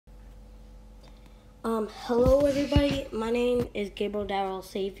Hello everybody. My name is Gabriel Darrell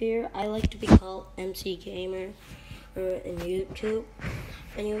Savior. I like to be called MC Gamer in YouTube.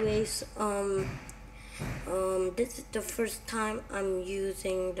 Anyways, this is the first time I'm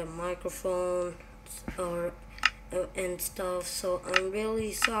using the microphone or and stuff. So I'm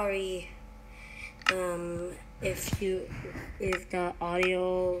really sorry. If the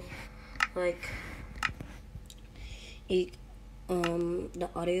audio like the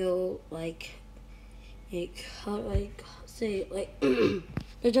audio how do I say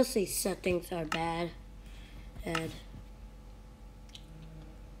they just say settings are bad and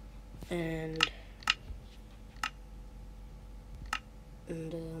and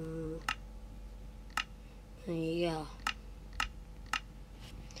yeah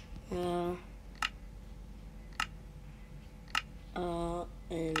uh,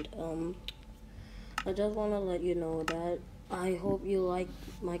 I just want to let you know that I hope you like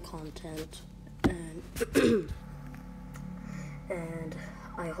my content and and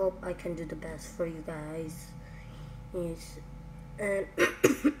I hope I can do the best for you guys. Yes. And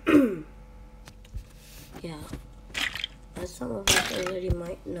yeah, as some of us already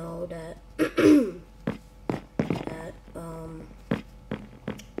might know that that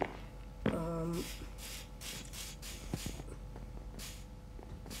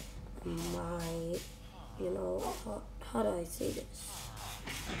my how do I say this?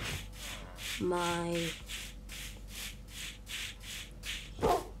 My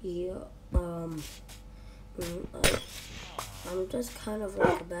yeah I'm just kind of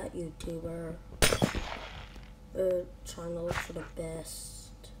like a bad YouTuber, trying to look for the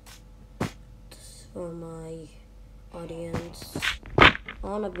best for my audience,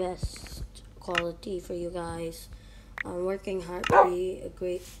 on the best quality for you guys. I'm working hard to be a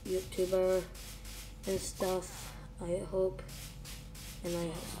great YouTuber and stuff. I hope you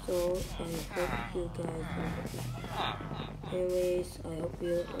guys will. Anyways, I hope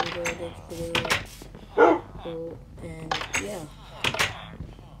you enjoyed this video. And yeah,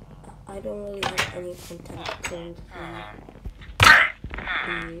 I don't really have any content currently.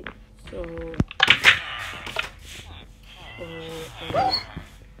 So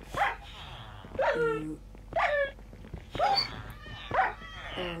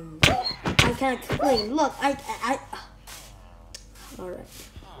I can't explain. Look, I alright.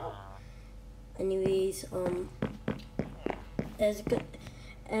 Anyways, as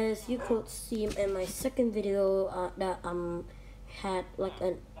you could see in my second video, that had like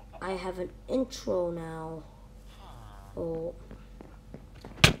I have an intro now. Oh,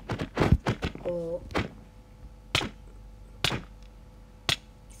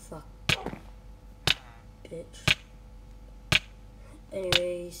 fuck, bitch.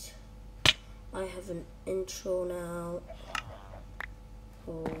 Anyways, I have an intro now.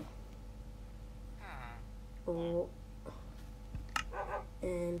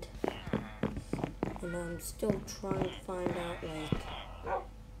 And I'm still trying to find out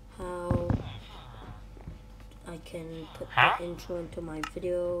how I can put the intro into my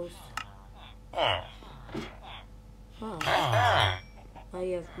videos. Wow, I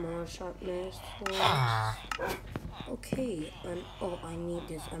have more sharpness. Okay, and I need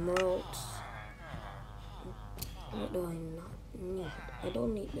this emeralds. What do I not need? I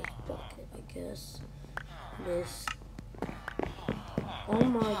don't need this bucket, I guess. This. Oh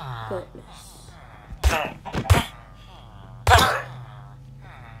my goodness.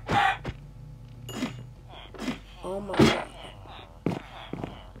 Oh my god.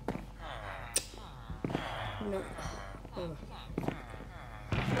 No.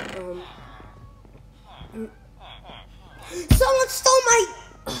 Someone stole my.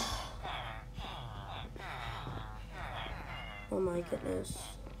 Oh my goodness.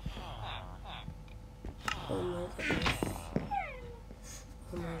 Oh my goodness.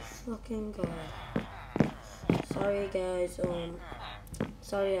 Oh my fucking god. Sorry guys,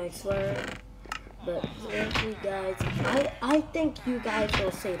 sorry I swear. But seriously guys, I think you guys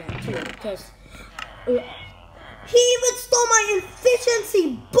will say that too, because he even stole my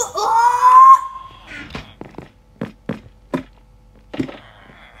efficiency, but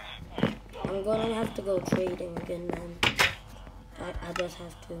I'm gonna have to go trading again, man. I just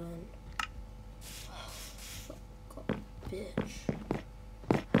have to, man. God, bitch.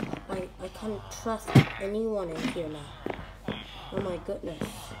 I can't trust anyone in here now. Oh my goodness.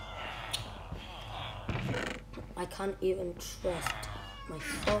 I can't even trust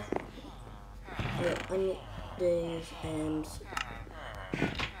myself. I need these and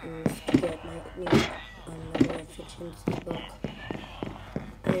to get another efficiency book.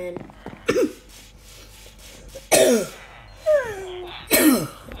 And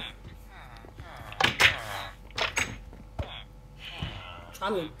Try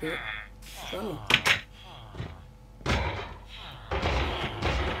me, bitch. Try me.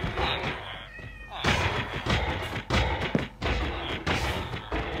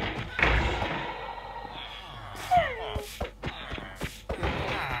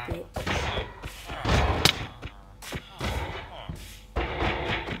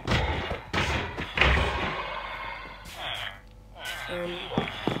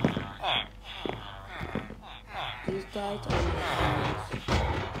 These guys are my friends.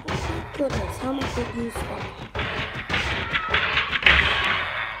 Oh my goodness, how much did you spend?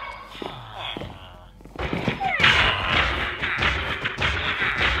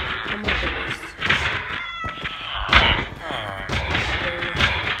 Oh my goodness.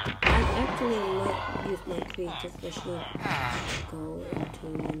 I actually might use my creative machine to go into,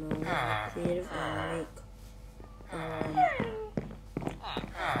 creative and make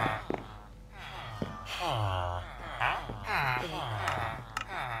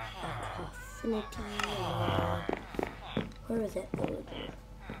Affinity, where is that villager?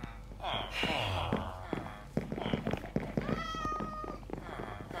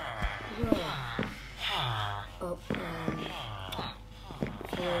 Up,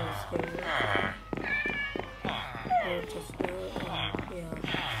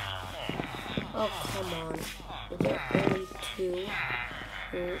 oh, come on. Is there only two?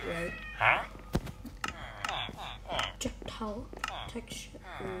 Like, projectile protection.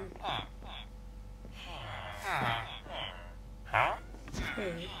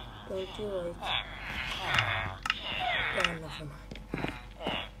 Hey, don't you like... Oh, never mind.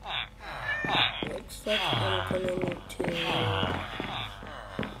 Looks like I'm gonna need to...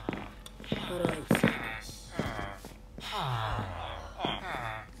 How do I say this?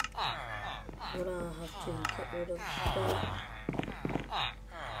 I'm gonna have to get rid of that.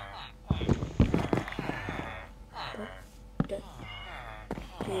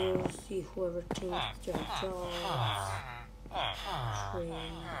 You'll see whoever takes their jobs.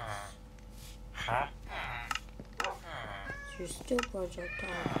 Trains. You're still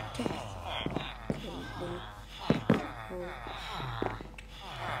projectile protection.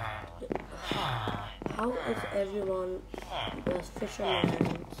 How is everyone best fishermen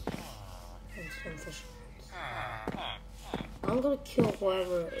and some fishermen? I'm gonna kill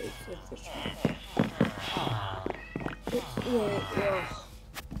whoever is the fisherman. Wait,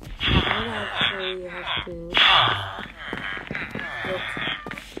 I actually have to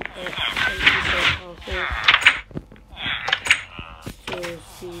look at to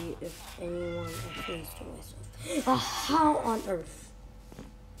see if anyone actually stole myself. How on earth?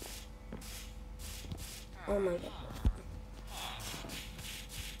 Oh my god.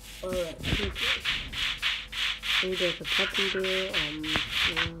 Alright, there's a puppy there,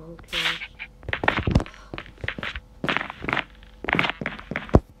 okay.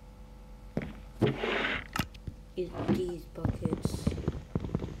 These buckets.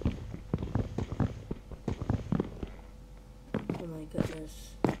 Oh my goodness.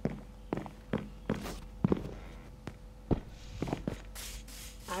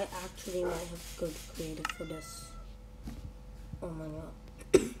 I actually might have good creative for this. Oh my god.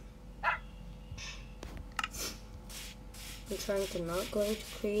 I'm trying to not go into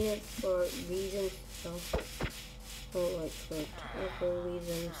creative for reasons, like for technical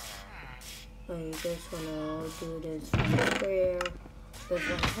reasons. I just wanna do this for prayer, but I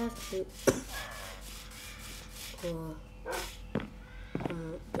have to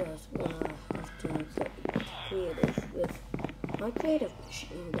just gonna have to get creative with my creative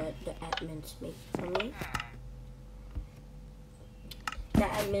machine that the admins make for me. The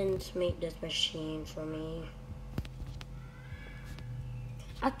admins make this machine for me.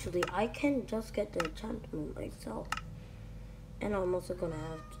 Actually, I can just get the enchantment myself, and I'm also gonna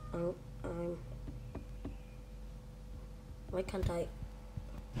have to, why can't I?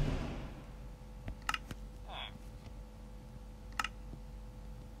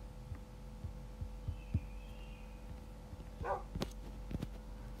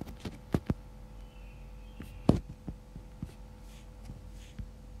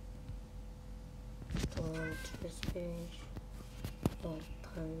 This page,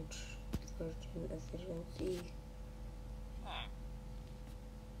 punch, version efficiency.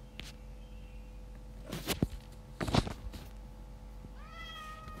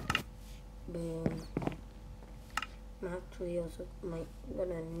 Boom. I'm actually also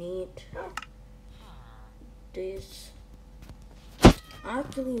gonna need this. I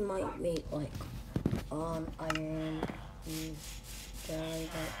actually might make like iron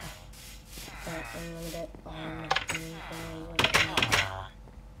that unlimited iron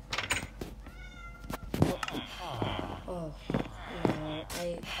oh no,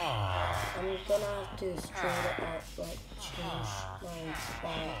 I'm gonna have to straight it up, like change my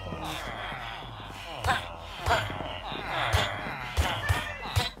spawn point.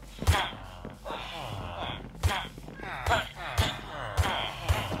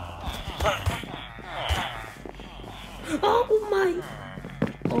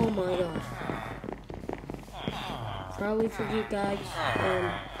 Oh my god. Probably for you guys,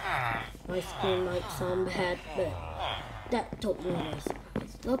 my screen might sound bad, but that totally was surprise.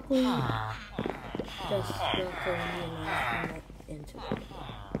 Luckily, just luckily, I'm not into it.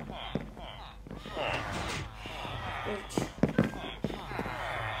 Which is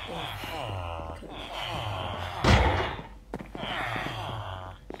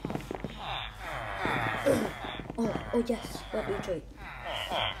oh yes, let me trade.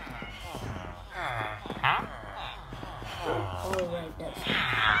 Alright, that's it.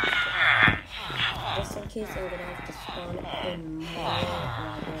 Just in case I'm gonna have to spawn in more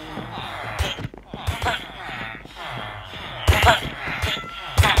library.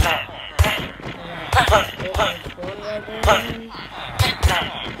 One library.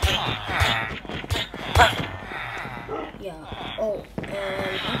 Yeah. Oh,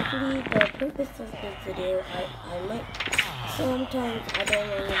 and actually the purpose of this video, I might sometimes I don't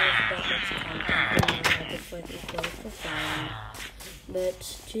really have that much content. I just like record for fun. But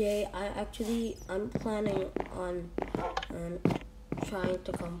today I'm planning on trying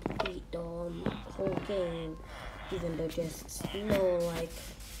to complete the whole game, even though just no like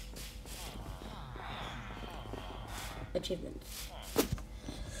achievements.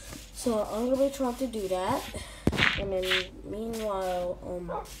 So I'm gonna be trying to do that, and then meanwhile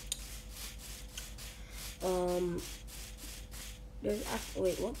there's actually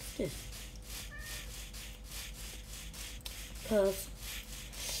wait, what's this? Cause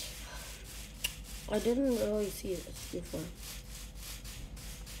I didn't really see this before.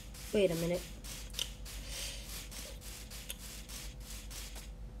 Wait a minute.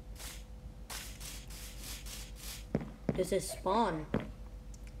 This is spawn.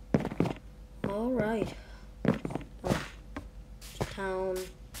 Alright. Oh, town.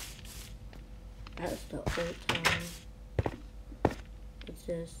 That's the old town. What's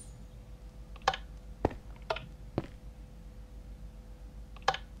this?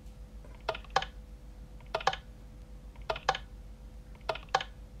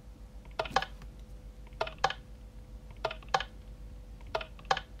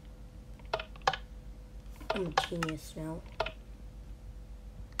 I'm a genius now.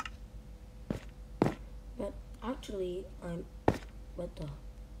 But actually, what the?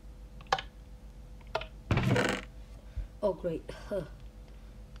 Oh great,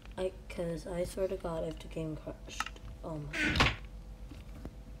 cause I swear to God, if the game crashed, oh my God.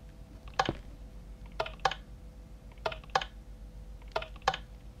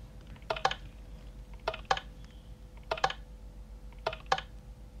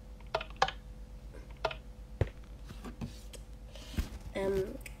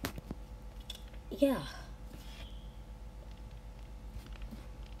 Yeah.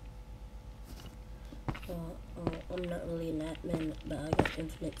 I'm not really an admin, but I got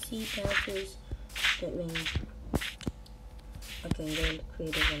infinite seed passes. That means I can go into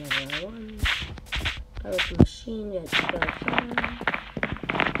creative whenever I want. I have a machine that you guys have.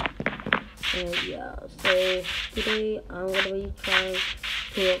 And yeah, so today I'm gonna be trying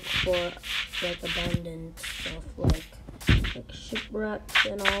to look for like abandoned stuff, like shipwrecks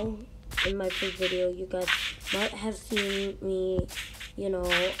and all. In my first video, you guys might have seen me, you know,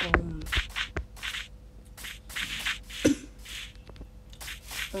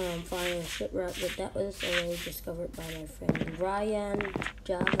 finding a shipwreck, but that was already discovered by my friend Ryan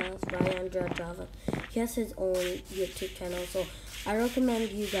Java. He has his own YouTube channel, so I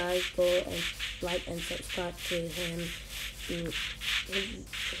recommend you guys go and like and subscribe to him.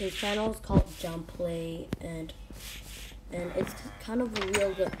 His channel is called Jump Play, and it's kind of a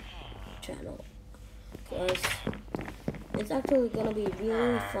real good channel, because it's actually gonna be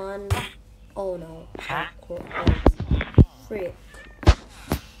really fun. Oh no, frick.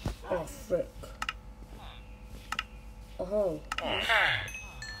 Oh frick. Oh,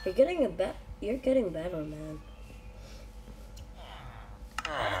 you're getting better, man.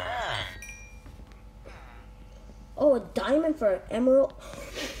 Oh, a diamond for an emerald.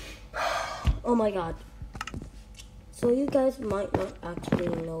 Oh my God. So you guys might not actually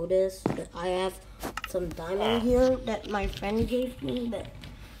notice that I have some diamond here that my friend gave me, but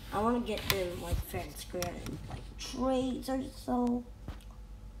I want to get them like fair and square and like trades or so.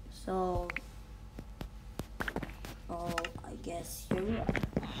 So, I guess here we are.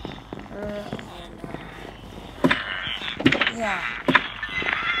 And yeah.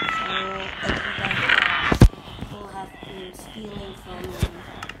 So stealing from them.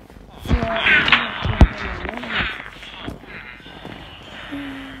 So I'm gonna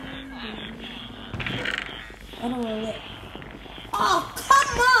I don't want to let. Oh,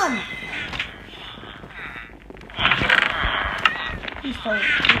 come on! He stole it.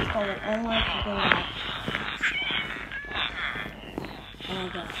 Oh my god. Oh my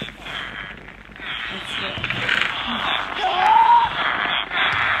god. That's it.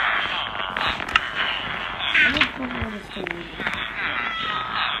 I don't know what it's doing.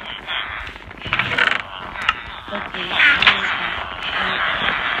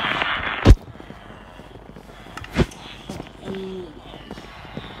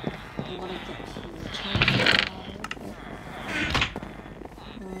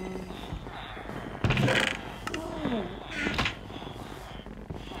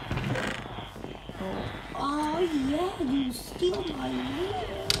 Oh yeah, you steal my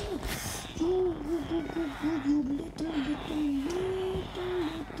wheel. You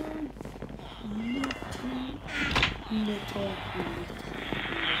little.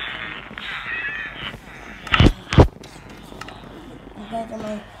 You guys are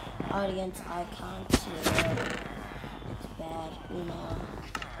my audience. I can't see it. It's bad, you know.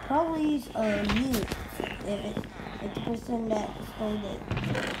 Probably mute if the person that stole it.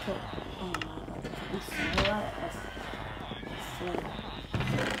 Oh my god, it's so loud.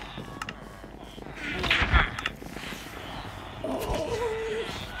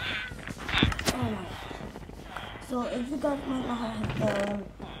 So if you guys might not have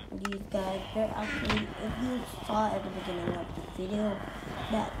these guys, they're actually, if you saw at the beginning of the video,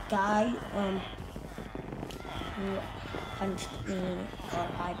 that guy who punched me, or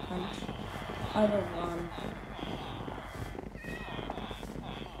I punched, either one.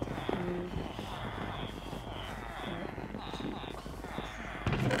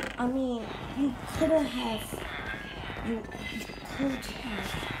 I mean, you could have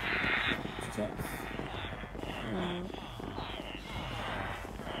just and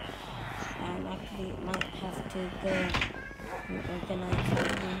actually might have to go and organize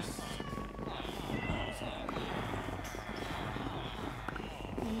this.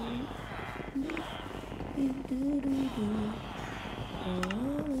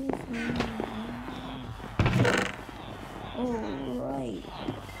 Alright.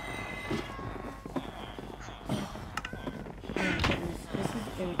 Oh my goodness, this is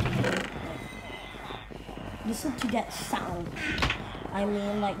irritating. Listen to that sound. I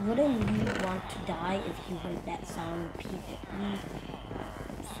mean, like, wouldn't you want to die if you heard that sound repeatedly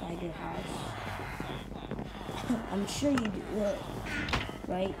inside your house? I'm sure you would,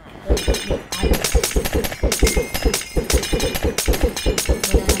 right?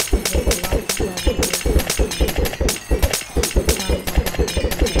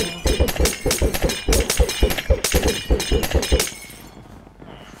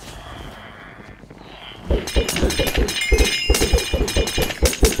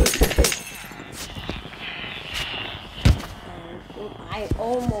 I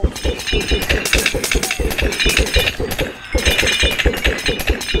almost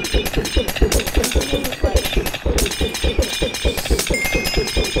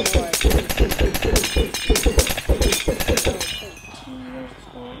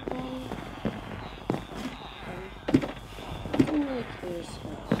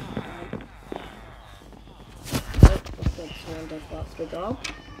go.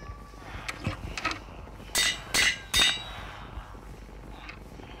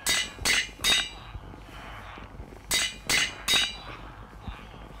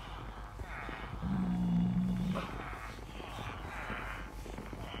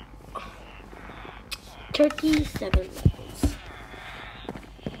 37 levels.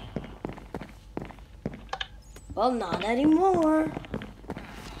 Well, not anymore.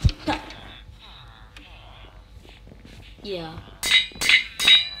 Yeah.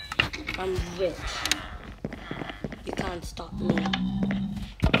 I'm rich. You can't stop me.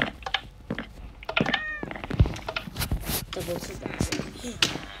 Double survival.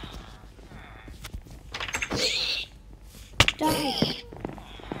 Die.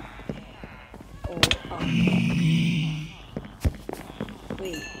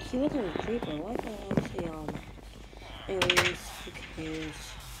 Wait, he wasn't a creeper. Why can't I actually, anyways, who cares?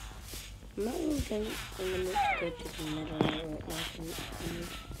 I'm not even in the mood to go to the middle right now.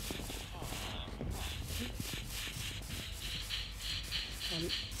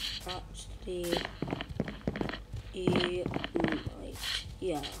 Actually,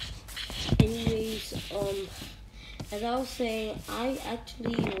 yeah. Anyways, as I was saying, I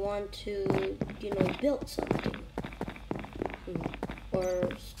actually want to, build something. Or or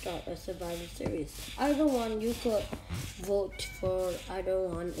start a survival series. Either one, you could vote for either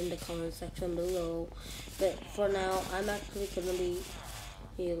one in the comment section below. But for now, I'm actually gonna be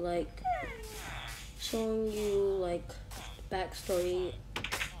like showing you like backstory.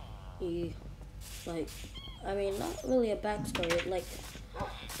 Like, I mean, not really a backstory. Like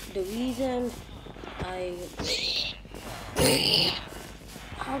the reason I.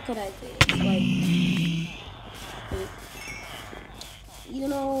 How could I say this? Like, you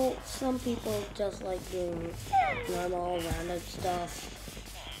know, some people just like doing normal random stuff.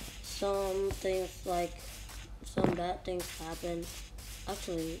 Some things like, some bad things happen.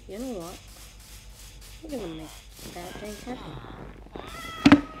 Actually, you know what? We're gonna make bad things happen.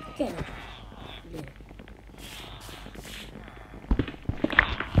 Get it. Yeah.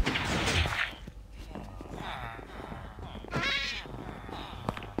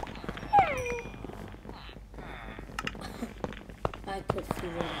 I could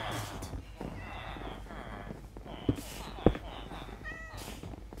feel it.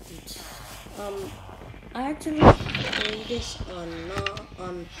 I actually play this on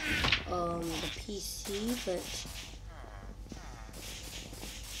the PC, but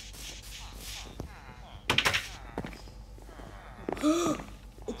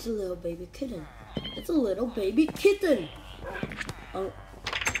it's a little baby kitten. It's a little baby kitten.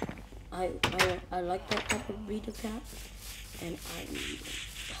 I like that type of breed of cat, and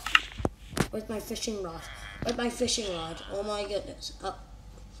where's my fishing rod? Where's my fishing rod? Oh my goodness.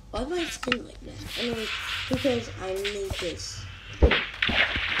 Why is my skin like this? Anyway, because I need this. Come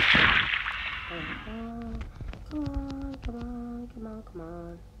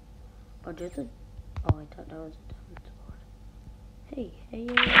on. Oh, there's a... Oh, I thought that was a diamond sword. Hey.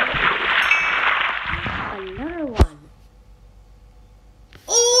 Another one.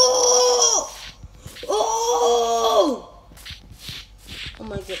 Oh! Oh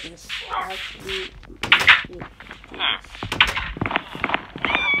my goodness. I need to do this.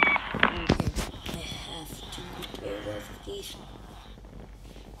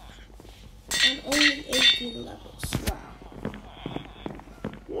 And only 18 levels. Wow.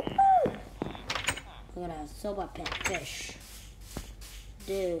 Woo! Look at that. So much pet fish.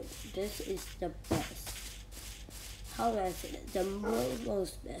 Dude, this is the best. How do I say it? The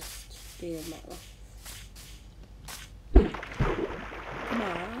most best day of my life. Come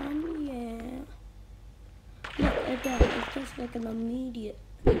on, yeah. Look at that. It's just like an immediate.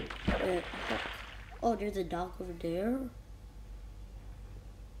 Oh, there's a dog over there.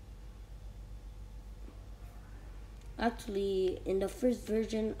 Actually, in the first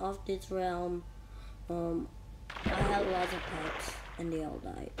version of this realm, I had lots of pets, and they all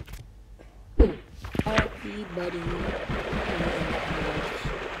died. R.I.P. buddy.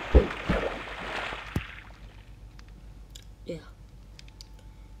 Yeah.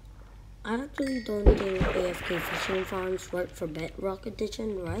 I actually don't think AFK fishing farms work for Bedrock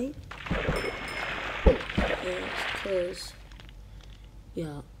Edition, right? Yeah, because,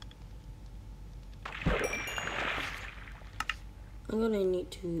 yeah. I'm gonna need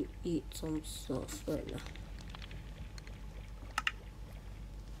to eat some stuff right now.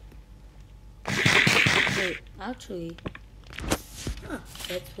 Wait, actually,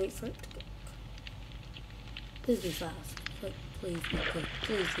 let's wait for it to cook. Please be fast. Please be quick.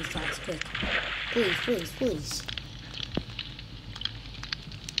 Please be fast, quick. Please.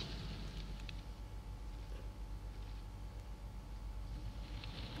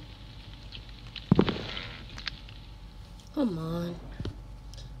 Come on.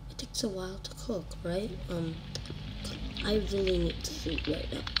 It takes a while to cook, right? I really need to sleep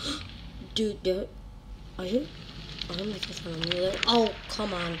right now. Dude, there... Are you? Oh, I'm making fun of me there. Oh,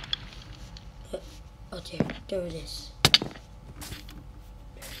 come on. Oh, there it is.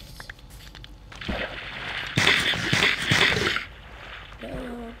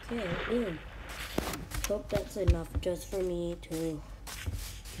 Okay, boom. Hope that's enough just for me to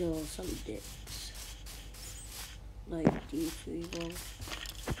kill some dicks. Like these people.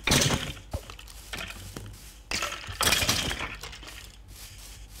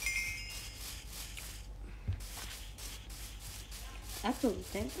 Actually,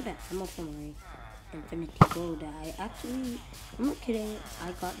 thanks for that ammo for my infinity bow that I'm not kidding,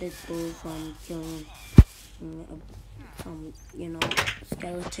 I got this bow from killing some,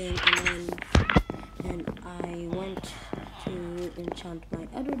 skeleton, and I went to enchant my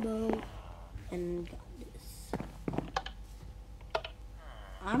other bow and got this.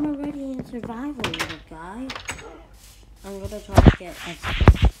 I'm already in survival, little guy. I'm gonna try to get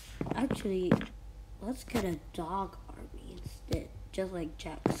actually, let's get a dog army instead. Just like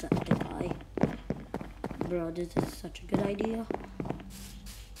Jacksepticeye. Bro, this is such a good idea.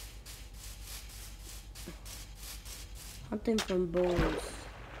 Hunting from bones.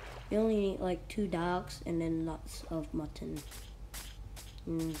 You only need like 2 dogs and then lots of mutton.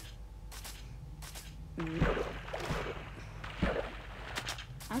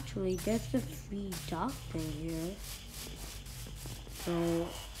 Actually, there's a free dog thing here. So,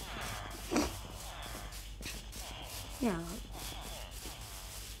 yeah.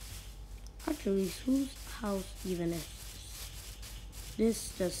 Actually, whose house even is this?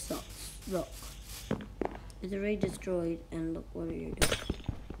 This just sucks. Look. It's already destroyed, and look what you're doing.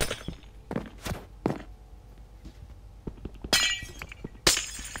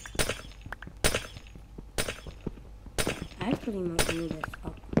 I actually might do this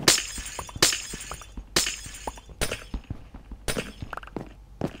up.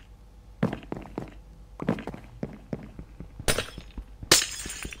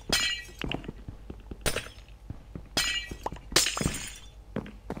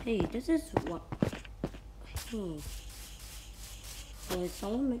 Hey, this is what. Hey. Well,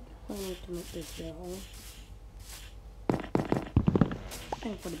 someone planning to make this their home.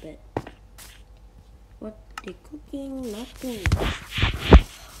 Time for the bed. What they cooking? Nothing.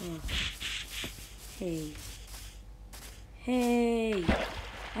 Hey. Hey.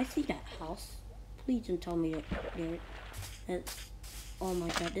 I see that house. Please don't tell me that. Oh my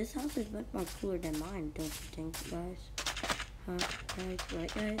god, this house is much more cooler than mine, don't you think, guys? Huh, guys?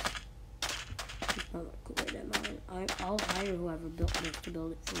 Right, guys? It's not much cooler than mine. I'll hire whoever built this to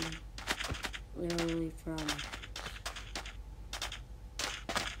build it for me. Literally from.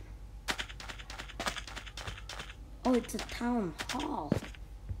 Oh, it's a town hall.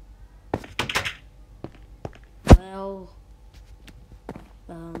 Well,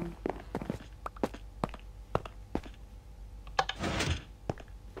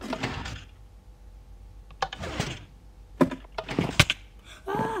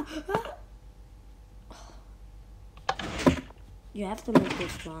 you have to make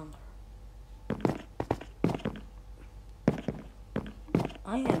this longer.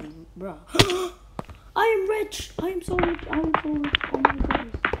 I am, bruh. I am rich. I am so rich. I am so rich. Oh my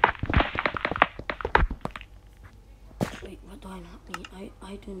goodness. Wait, what do I not need?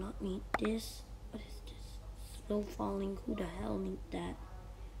 I do not need this. What is this? Slow falling. Who the hell needs that?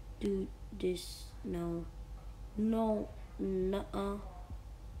 Dude, this. No. No. Nuh-uh.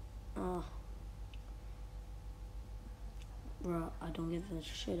 Bruh, I don't give a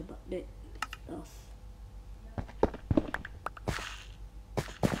shit about this stuff.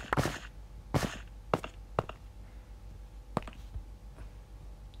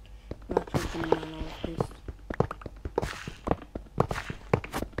 I'm actually gonna run all of this.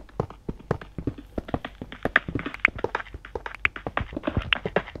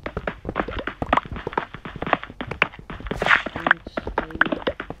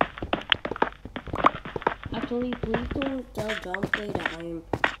 Actually, please don't tell Johnplay that I am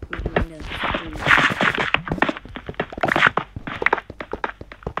doing this.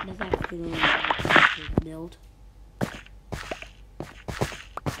 That's actually build.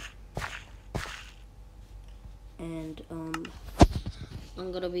 And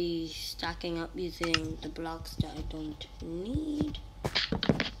I'm gonna be stacking up using the blocks that I don't need.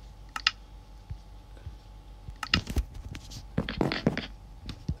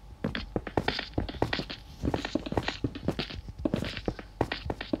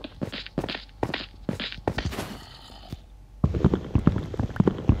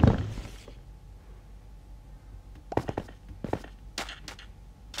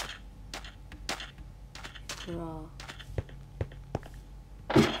 Raw.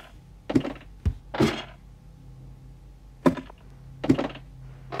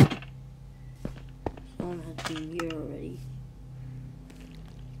 Someone has been here already.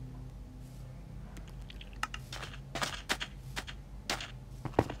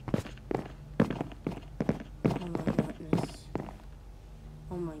 Oh my goodness.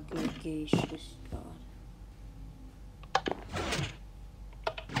 Oh my good gracious God.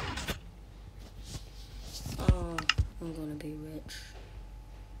 I'm gonna be rich.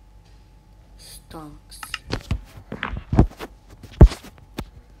 Stonks.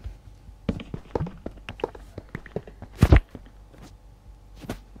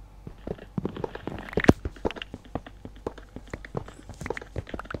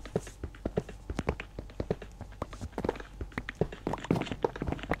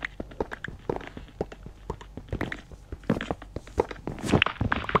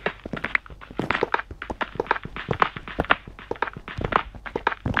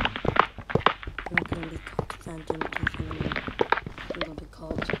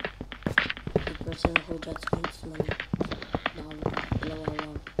 Who just spends money.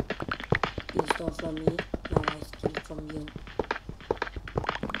 You stole from me, now I steal from from you.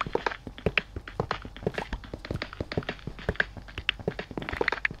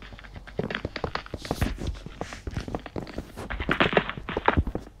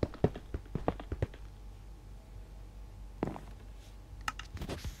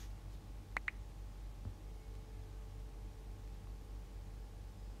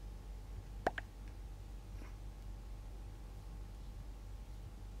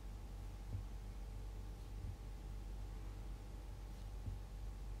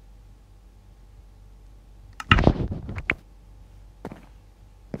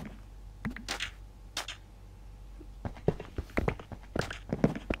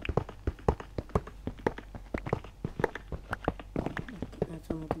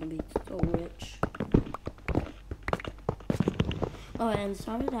 I'm gonna be so rich. Oh, and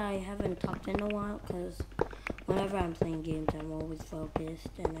sorry that I haven't talked in a while, because whenever I'm playing games, I'm always focused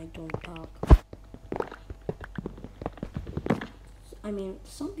and I don't talk. I mean,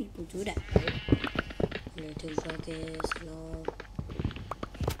 some people do that, right? They're too focused, no.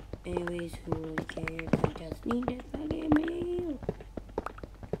 Anyways, who really cares? I just need this fucking meal.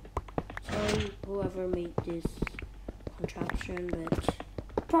 Sorry, whoever made this contraption, but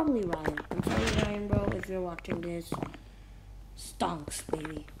probably Ryan. I'm sorry, Ryan, bro, if you're watching this. Stonks,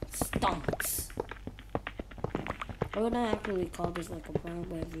 baby. Stonks. I'm gonna actually call this like a prank,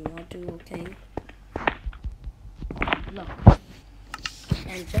 but if you want to, okay? Look.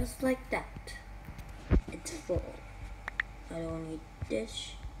 And just like that, it's full. I don't need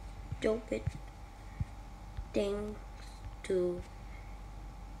this stupid thing to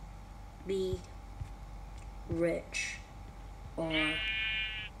be rich or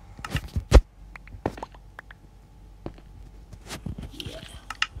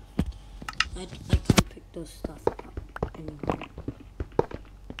I can't pick those stuff up anymore.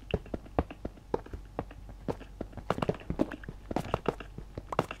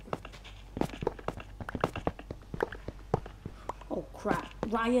 Oh crap.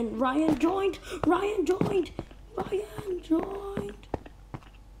 Ryan joined! Ryan joined! Ryan joined!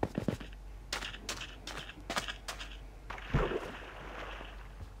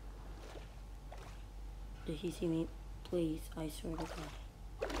 Did he see me? Please, I swear to God.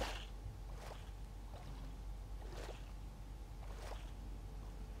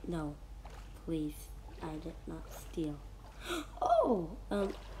 No, please, I did not steal. Oh,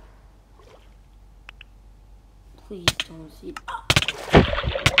 please don't see.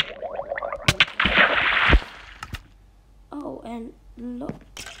 Oh, and look.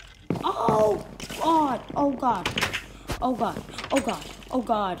 Oh God! Oh God! Oh God! Oh God! Oh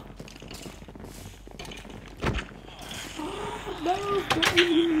God! No!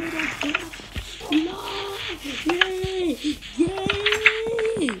 No! Yay!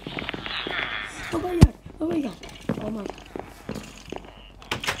 Yay! Oh my God! Oh my God! Oh my God!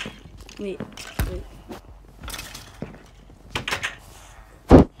 Wait.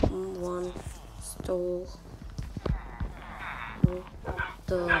 One stole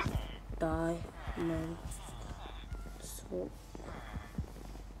the diamond. So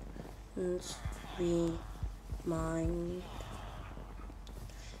be mine,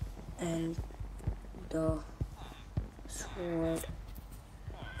 and the sword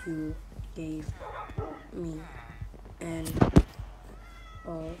you gave me, and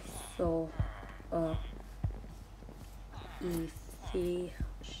also efficiency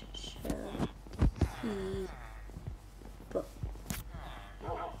book.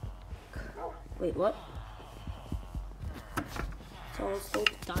 Wait, what? So also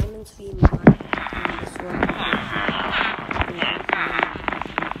diamonds be mine, and the sword you gave me.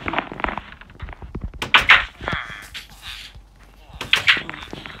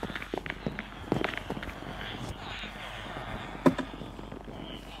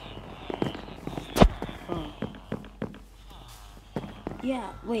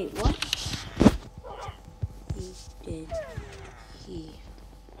 Yeah, wait, what?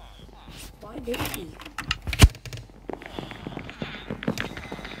 Why did he?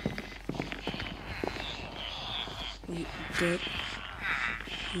 Wait, did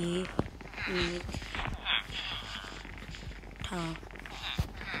he make top?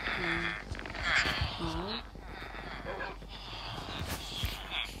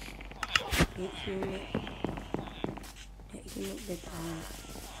 Did he make the time?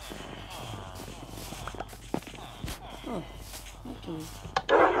 Oh, okay.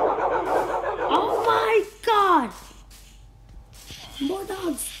 Oh my God! More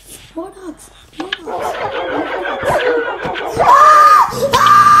dogs! More dogs! More dogs! More dogs!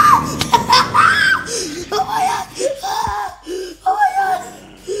 Oh my God! Oh my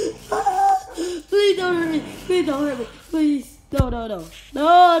God! Please don't hurt me! Please don't hurt me! no.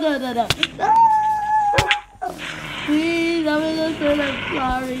 No, no, no, no. No! Please, I'm gonna say I'm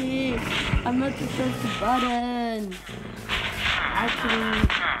sorry. I meant to press the button.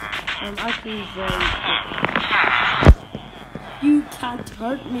 I'm actually very good. You can't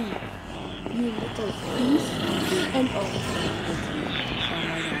hurt me, you little thief. And oh my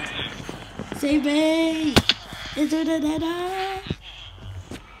god. Save me! You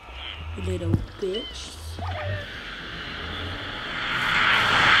little bitch.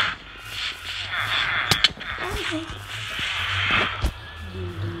 Okay. You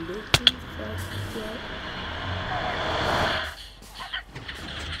little fuck.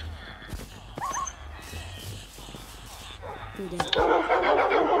 Do that.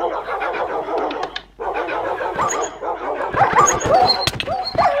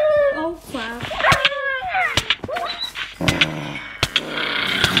 Oh crap.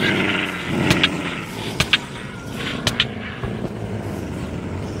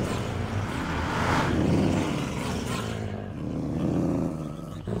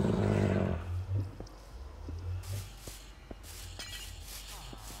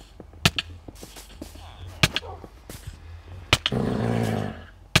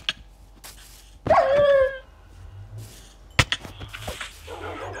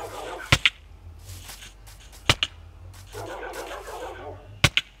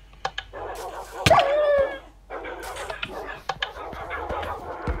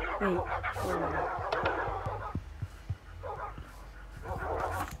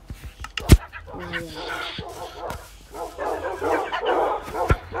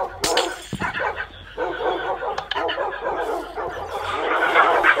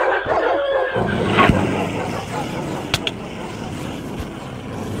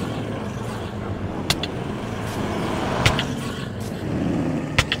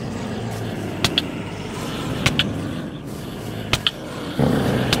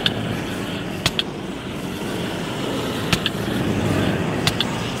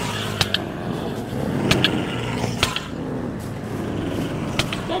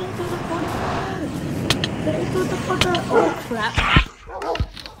 Oh crap.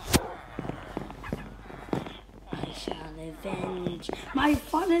 I shall avenge my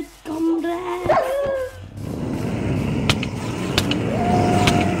fallen comrades.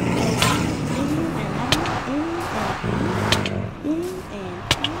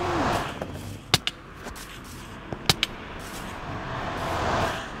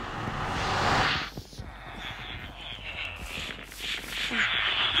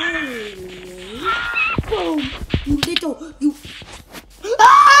 Boom! You little, you.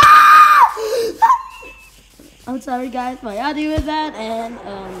 I'm sorry, guys. My audio is that, and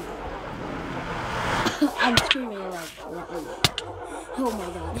I'm screaming like, oh my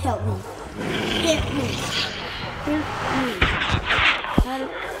god, help me, help me, help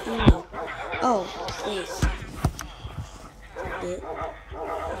me. Oh, please.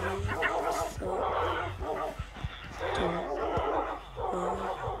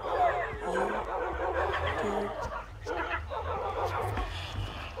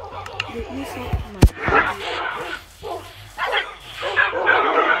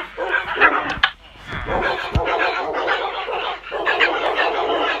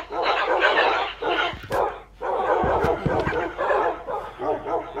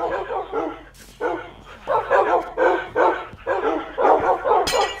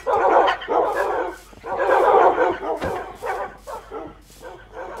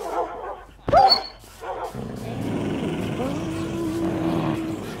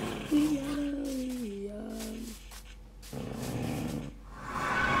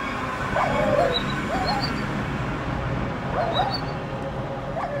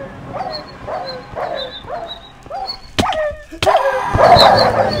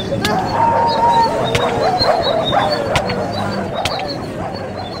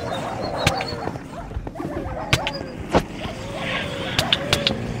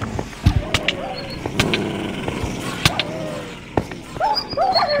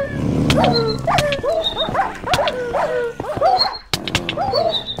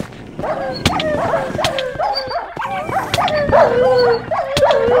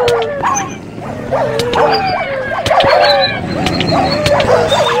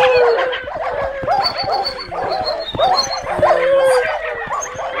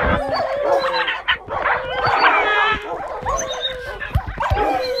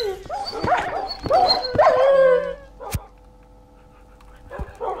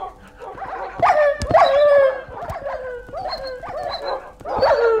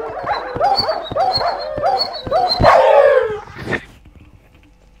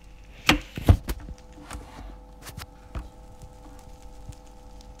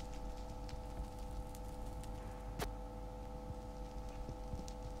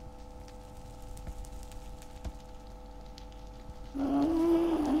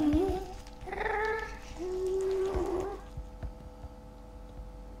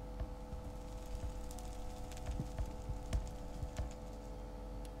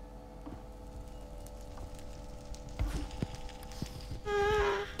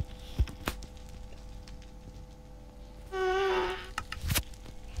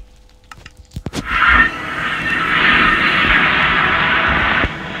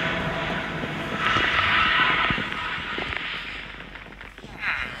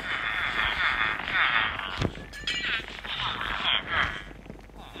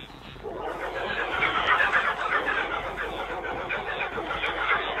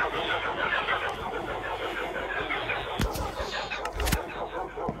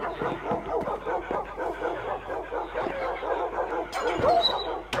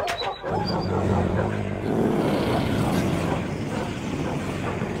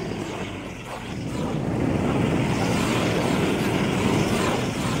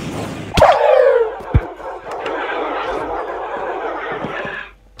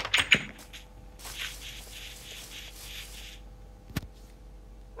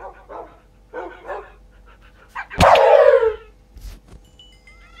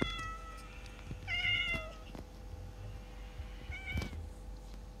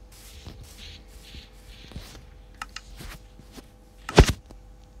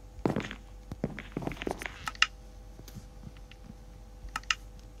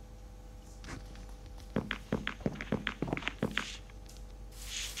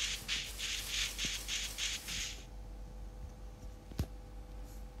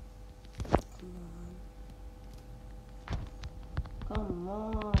 Come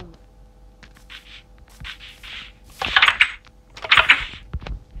on.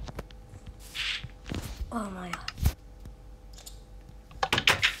 Oh my god.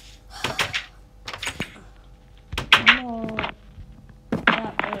 No.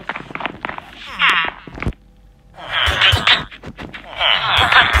 That was...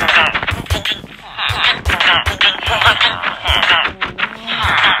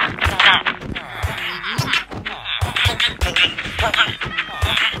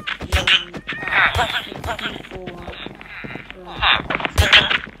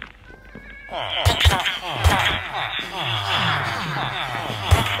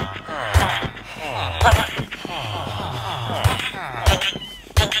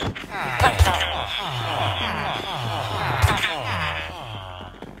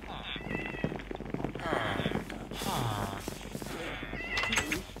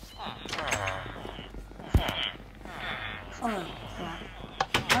 Oh crap.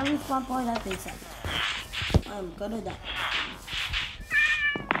 I respawn point that base up. I'm gonna die.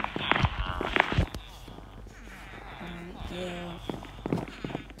 Yeah.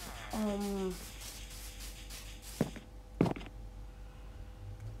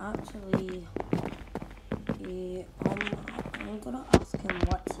 Actually, I'm gonna ask him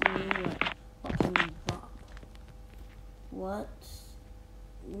what's new, like, what can we drop? What's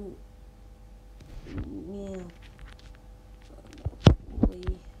new?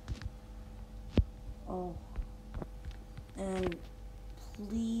 Oh, and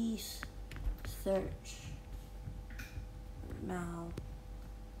please search now.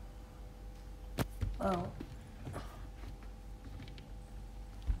 Oh.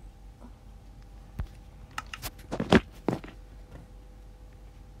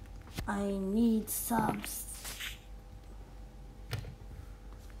 I need subs.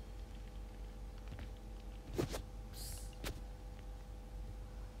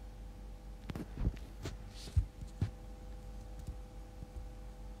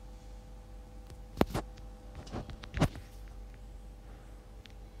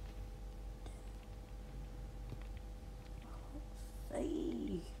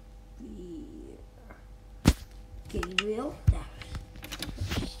 Gabriel,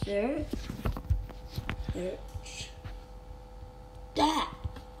 search that.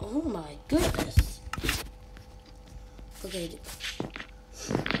 Oh my goodness. Okay,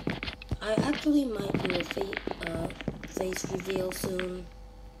 I actually might do a face reveal soon,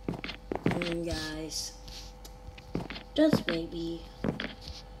 guys. Just maybe.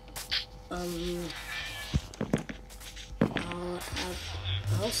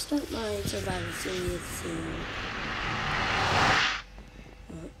 I'll start my survival series soon.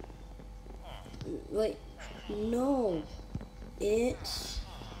 Wait, no, it's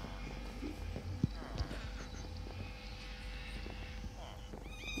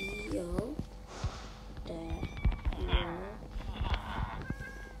yo that will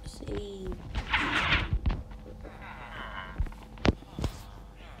save.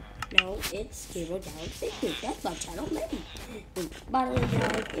 No, it's Gabriel Down 50. That's my channel name. By the way,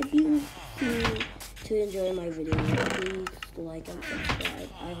 guys, if you to enjoy my video, please like and subscribe.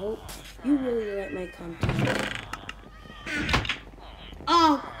 I hope you really like my content.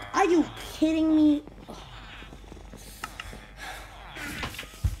 Oh, are you kidding me?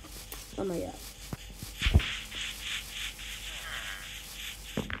 Oh my god.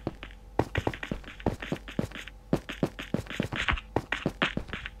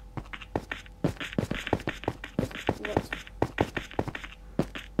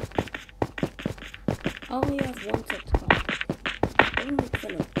 I only have one subscriber. Don't make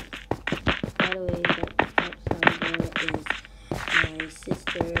fun of me. By the way, that subscriber is my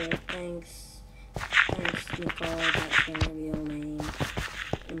sister. Thanks Nicole. That's her real name.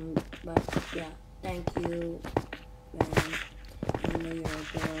 But yeah, thank you, man. I know you're a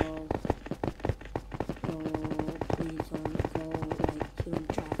girl. Oh, please don't go like human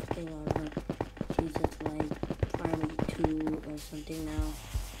trafficking on her. She's just like primary 2 or something now.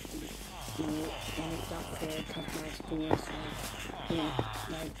 And it's not fair because my school is like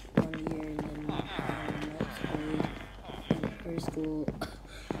 1 year and then next grade and her school.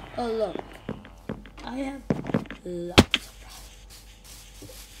 Oh look, I have lots of problems.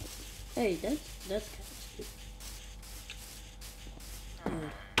 Hey, that's kind of stupid.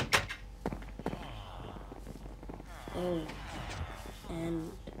 Oh,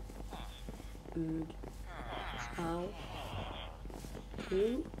 and how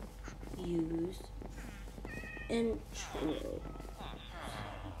to use intro.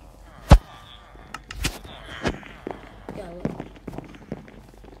 Yeah, look.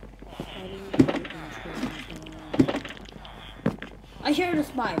 How do you I hear the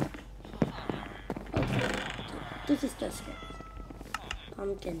spider. Okay, this is just good.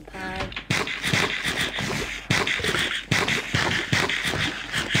 Pumpkin pie.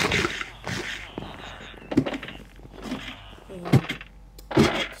 And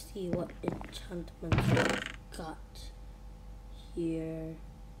let's see what enchantments we've got here.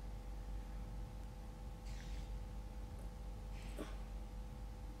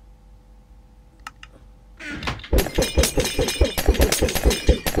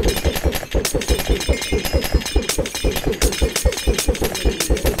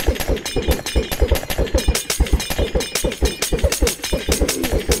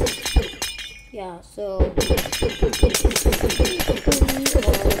 Yeah, so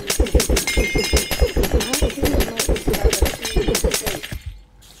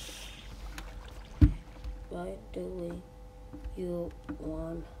why do you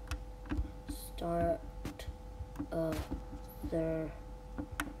want start a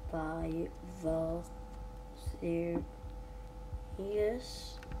survival series?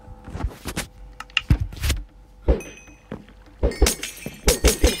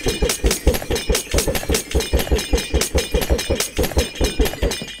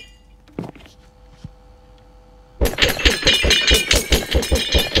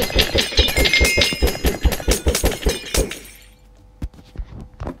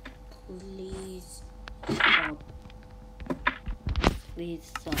 Please stop. Please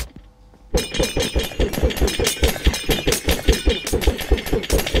stop.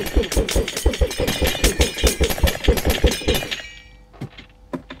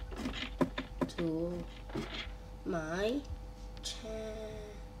 To my channel.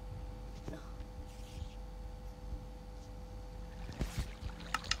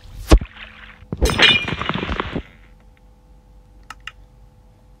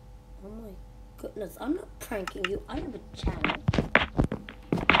 Oh my goodness, I'm not pranking you. I have a channel.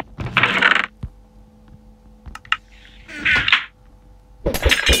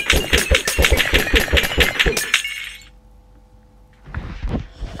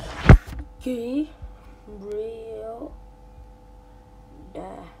 Okay, real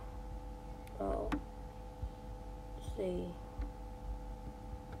Daryl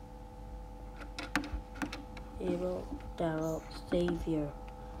Hero Daryl Savior.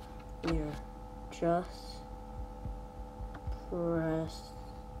 Here, just press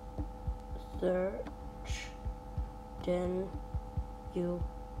search, then you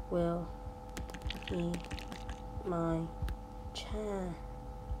will see my channel.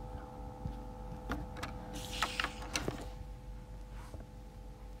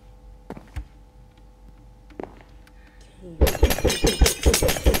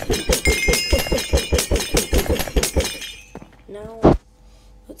 Now,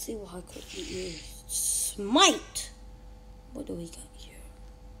 let's see what I could use. Smite! What do we got here?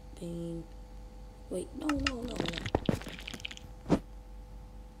 Beam. Wait, no.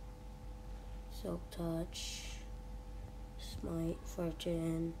 Silk Touch. Smite,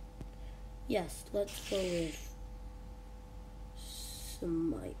 Fortune. Yes, let's go with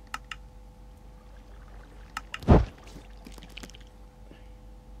Smite.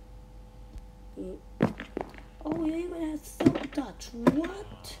 Oh, you even have Silk Touch.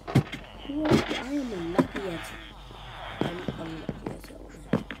 What? What? I am lucky as I'm lucky as hell.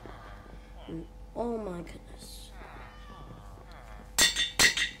 Oh my goodness.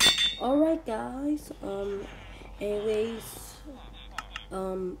 Alright guys, anyways,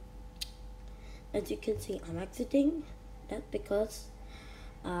 as you can see, I'm exiting. That's because,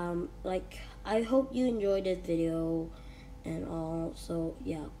 like, I hope you enjoyed this video and all. So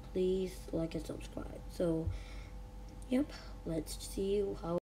yeah, please like and subscribe. So, yep, let's see how